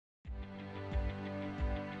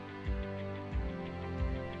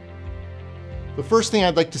The first thing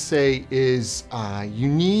I'd like to say is you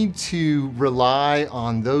need to rely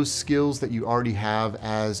on those skills that you already have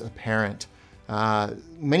as a parent.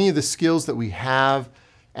 Many of the skills that we have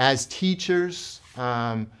as teachers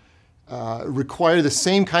require the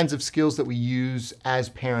same kinds of skills that we use as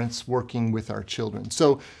parents working with our children.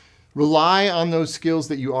 So rely on those skills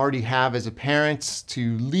that you already have as a parent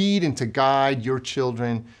to lead and to guide your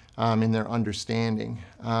children in their understanding.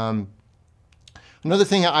 Another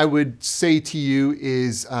thing I would say to you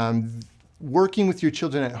is working with your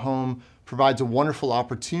children at home provides a wonderful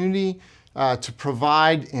opportunity to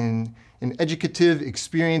provide an educative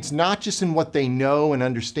experience, not just in what they know and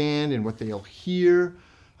understand and what they'll hear,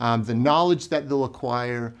 the knowledge that they'll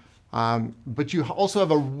acquire, but you also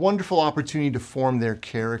have a wonderful opportunity to form their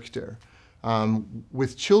character.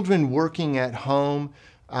 With children working at home,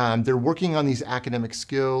 they're working on these academic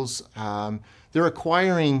skills. They're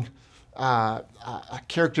acquiring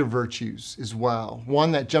character virtues as well.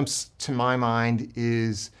 One that jumps to my mind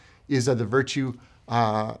is the virtue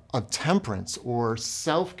of temperance or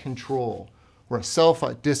self-control or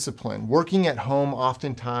self-discipline. Working at home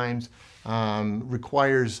oftentimes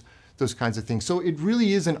requires those kinds of things. So it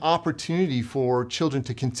really is an opportunity for children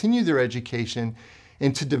to continue their education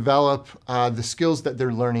and to develop the skills that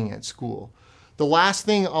they're learning at school. The last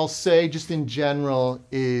thing I'll say just in general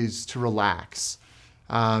is to relax.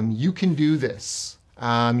 You can do this.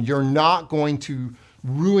 You're not going to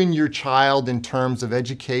ruin your child in terms of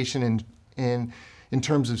education and in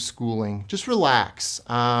terms of schooling. Just relax.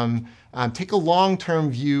 Take a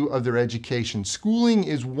long-term view of their education. Schooling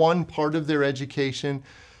is one part of their education,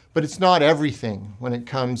 but it's not everything when it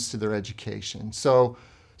comes to their education. So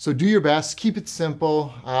do your best, keep it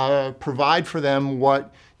simple, provide for them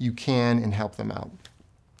what you can and help them out.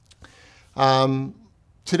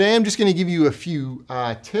 Today I'm just going to give you a few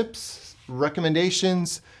tips,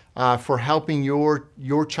 recommendations for helping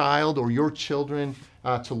your child or your children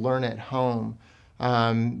to learn at home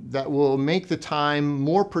that will make the time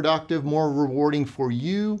more productive, more rewarding for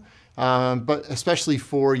you, but especially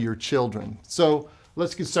for your children. So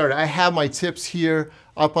let's get started. I have my tips here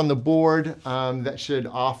up on the board that should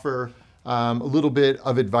offer a little bit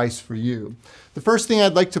of advice for you. The first thing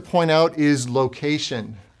I'd like to point out is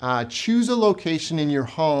location. Choose a location in your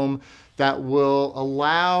home that will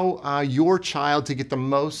allow your child to get the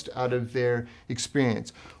most out of their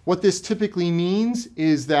experience. What this typically means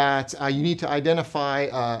is that you need to identify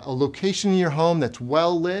a location in your home that's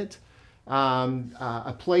well lit,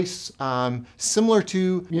 a place similar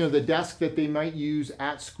to the desk that they might use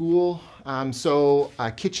at school. So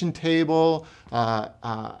a kitchen table,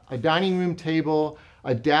 a dining room table,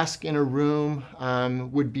 a desk in a room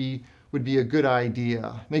would be a good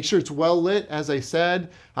idea. Make sure it's well lit, as I said,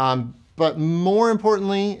 but more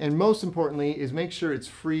importantly, and most importantly, is make sure it's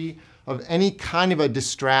free of any kind of a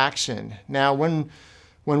distraction. Now, when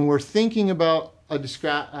we're thinking about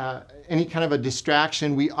any kind of a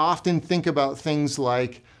distraction, we often think about things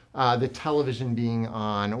like the television being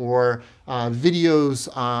on, or videos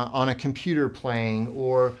on a computer playing,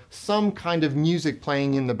 or some kind of music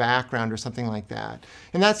playing in the background or something like that.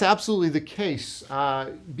 And that's absolutely the case.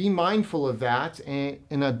 Be mindful of that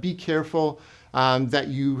and be careful that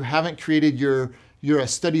you haven't created your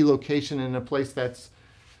study location in a place that's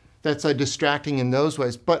distracting in those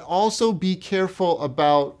ways. But also be careful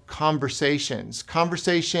about conversations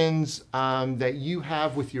that you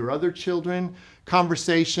have with your other children,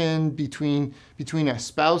 conversation between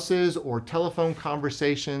spouses, or telephone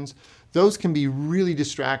conversations. Those can be really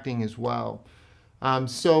distracting as well.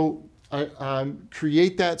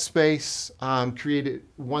 Create that space, create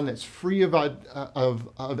one that's free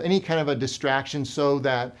of any kind of a distraction so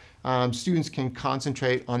that students can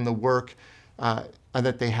concentrate on the work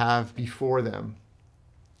that they have before them.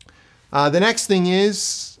 The next thing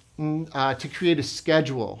is to create a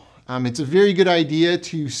schedule. It's a very good idea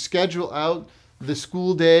to schedule out the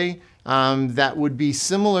school day that would be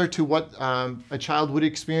similar to what a child would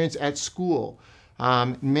experience at school.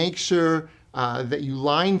 Make sure that you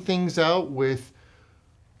line things out with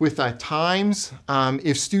times.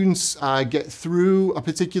 If students get through a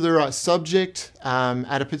particular subject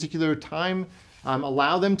at a particular time,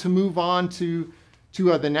 allow them to move on to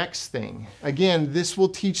the next thing. Again, this will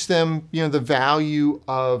teach them the value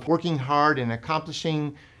of working hard and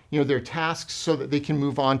accomplishing their tasks so that they can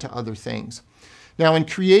move on to other things. Now, in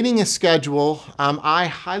creating a schedule, I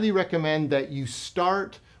highly recommend that you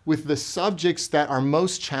start with the subjects that are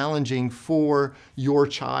most challenging for your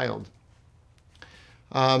child.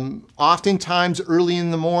 Oftentimes early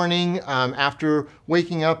in the morning, after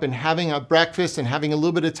waking up and having a breakfast and having a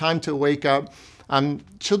little bit of time to wake up,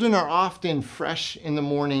 Children are often fresh in the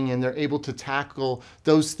morning and they're able to tackle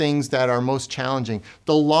those things that are most challenging.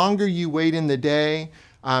 The longer you wait in the day,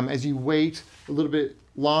 as you wait a little bit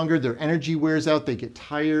longer, their energy wears out, they get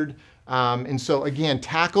tired. And so again,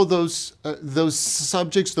 tackle those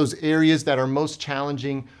subjects, those areas that are most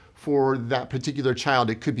challenging for that particular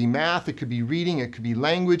child. It could be math, it could be reading, it could be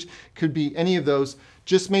language, it could be any of those.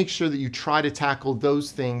 Just make sure that you try to tackle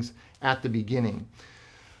those things at the beginning.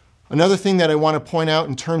 Another thing that I want to point out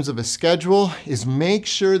in terms of a schedule is make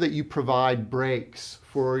sure that you provide breaks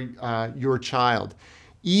for your child.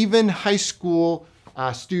 Even high school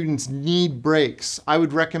students need breaks. I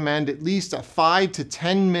would recommend at least 5 to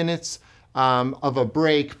 10 minutes of a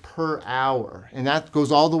break per hour. And that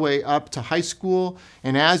goes all the way up to high school.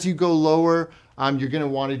 And as you go lower, you're going to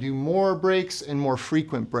want to do more breaks and more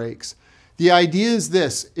frequent breaks. The idea is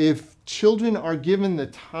this: if children are given the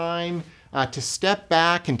time to step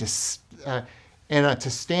back and to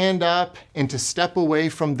stand up and to step away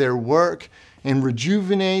from their work and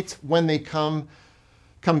rejuvenate when they come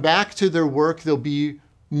back to their work, they'll be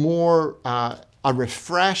more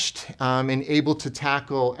refreshed and able to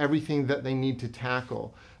tackle everything that they need to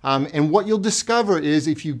tackle. And what you'll discover is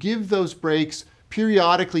if you give those breaks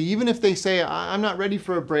periodically, even if they say, I'm not ready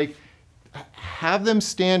for a break, have them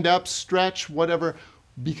stand up, stretch, whatever,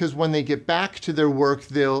 because when they get back to their work,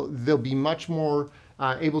 they'll be much more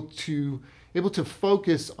able to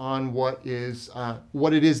focus on what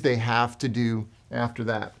it is they have to do after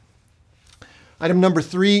that. Item number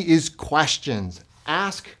 3 is questions.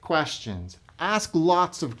 Ask questions. Ask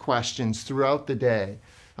lots of questions throughout the day.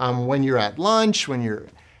 When you're at lunch, when you're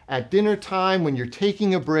at dinner time, when you're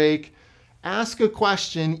taking a break, ask a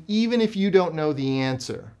question even if you don't know the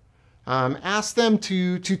answer. Ask them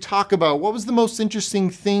to talk about what was the most interesting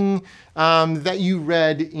thing that you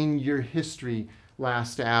read in your history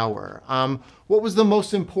last hour. What was the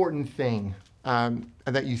most important thing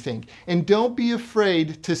that you think? And don't be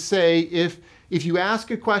afraid to say, if you ask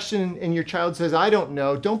a question and your child says, I don't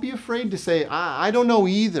know, don't be afraid to say, I don't know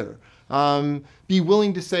either. Be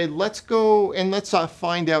willing to say, let's go and let's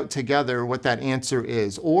find out together what that answer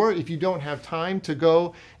is. Or if you don't have time to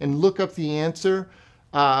go and look up the answer,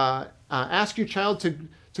 ask your child to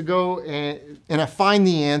go and find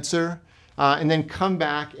the answer and then come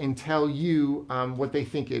back and tell you what they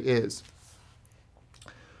think it is.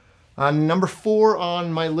 Number 4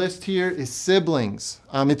 on my list here is siblings.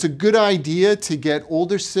 It's a good idea to get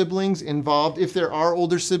older siblings involved. If there are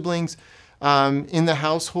older siblings in the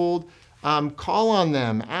household, call on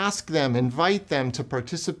them, ask them, invite them to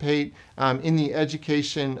participate in the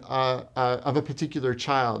education of a particular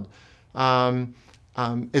child.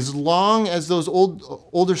 As long as those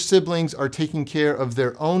older siblings are taking care of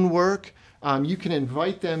their own work, you can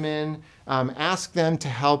invite them in, ask them to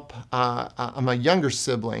help a younger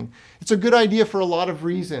sibling. It's a good idea for a lot of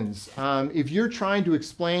reasons. If you're trying to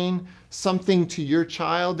explain something to your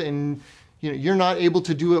child and you're not able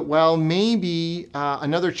to do it well, maybe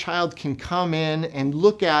another child can come in and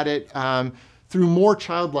look at it through more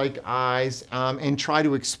childlike eyes and try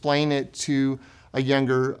to explain it to a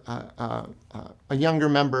younger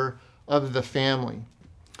member of the family.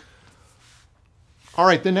 All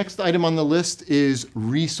right, the next item on the list is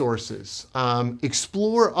resources.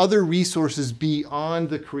 Explore other resources beyond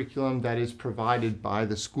the curriculum that is provided by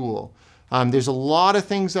the school. There's a lot of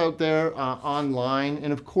things out there online,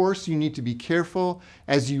 and of course you need to be careful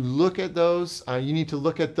as you look at those. You need to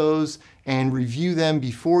look at those and review them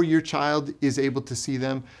before your child is able to see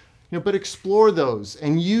them. But explore those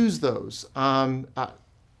and use those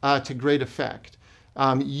to great effect.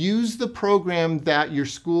 Use the program that your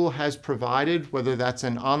school has provided, whether that's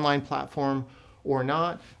an online platform or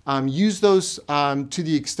not. Use those to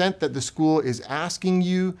the extent that the school is asking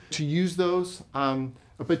you to use those,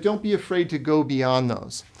 but don't be afraid to go beyond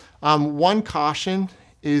those. One caution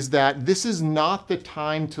is that this is not the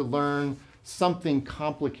time to learn something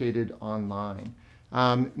complicated online.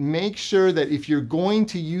 Make sure that if you're going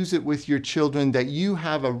to use it with your children, that you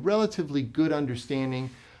have a relatively good understanding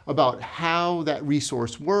about how that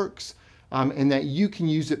resource works and that you can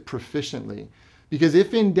use it proficiently. Because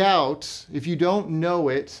if in doubt, if you don't know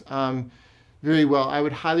it very well, I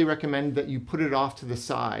would highly recommend that you put it off to the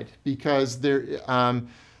side, because there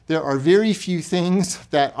are very few things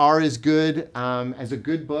that are as good as a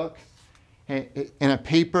good book and a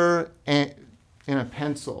paper and a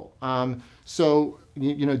pencil. So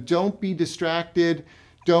don't be distracted.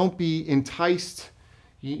 Don't be enticed,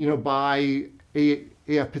 by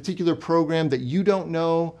a particular program that you don't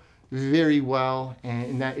know very well,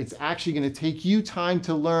 and that it's actually going to take you time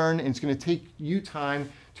to learn, and it's going to take you time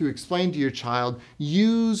to explain to your child,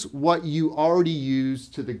 use what you already use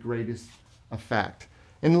to the greatest effect.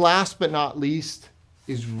 And last but not least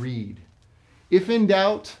is read. If in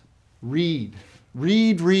doubt, read.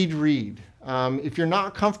 Read, read, read. If you're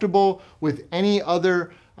not comfortable with any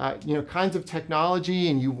other kinds of technology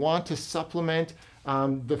and you want to supplement,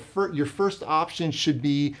 your first option should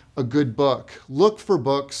be a good book. Look for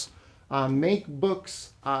books. Make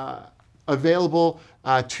books available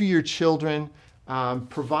to your children.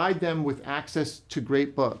 Provide them with access to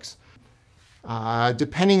great books.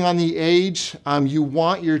 Depending on the age, you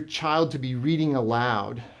want your child to be reading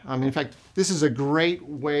aloud. In fact, this is a great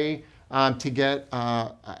way to get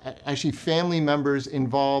actually family members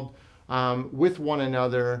involved with one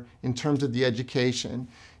another in terms of the education,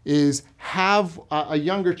 is have a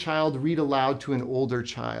younger child read aloud to an older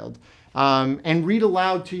child. And read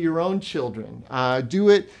aloud to your own children. Do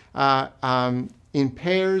it in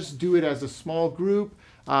pairs, do it as a small group,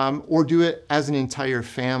 or do it as an entire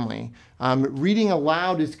family. Reading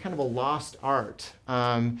aloud is kind of a lost art,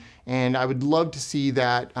 and I would love to see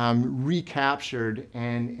that recaptured.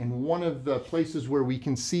 And one of the places where we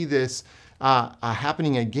can see this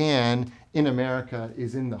happening again in America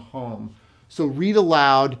is in the home. So read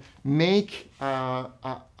aloud, make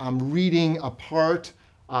reading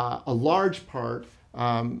a large part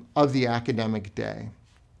of the academic day.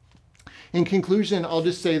 In conclusion, I'll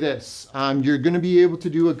just say this. You're going to be able to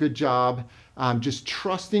do a good job. Just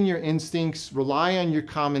trust in your instincts, rely on your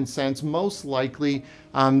common sense. Most likely,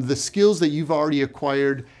 the skills that you've already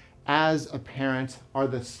acquired as a parent are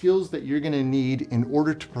the skills that you're going to need in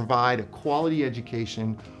order to provide a quality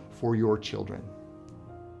education for your children.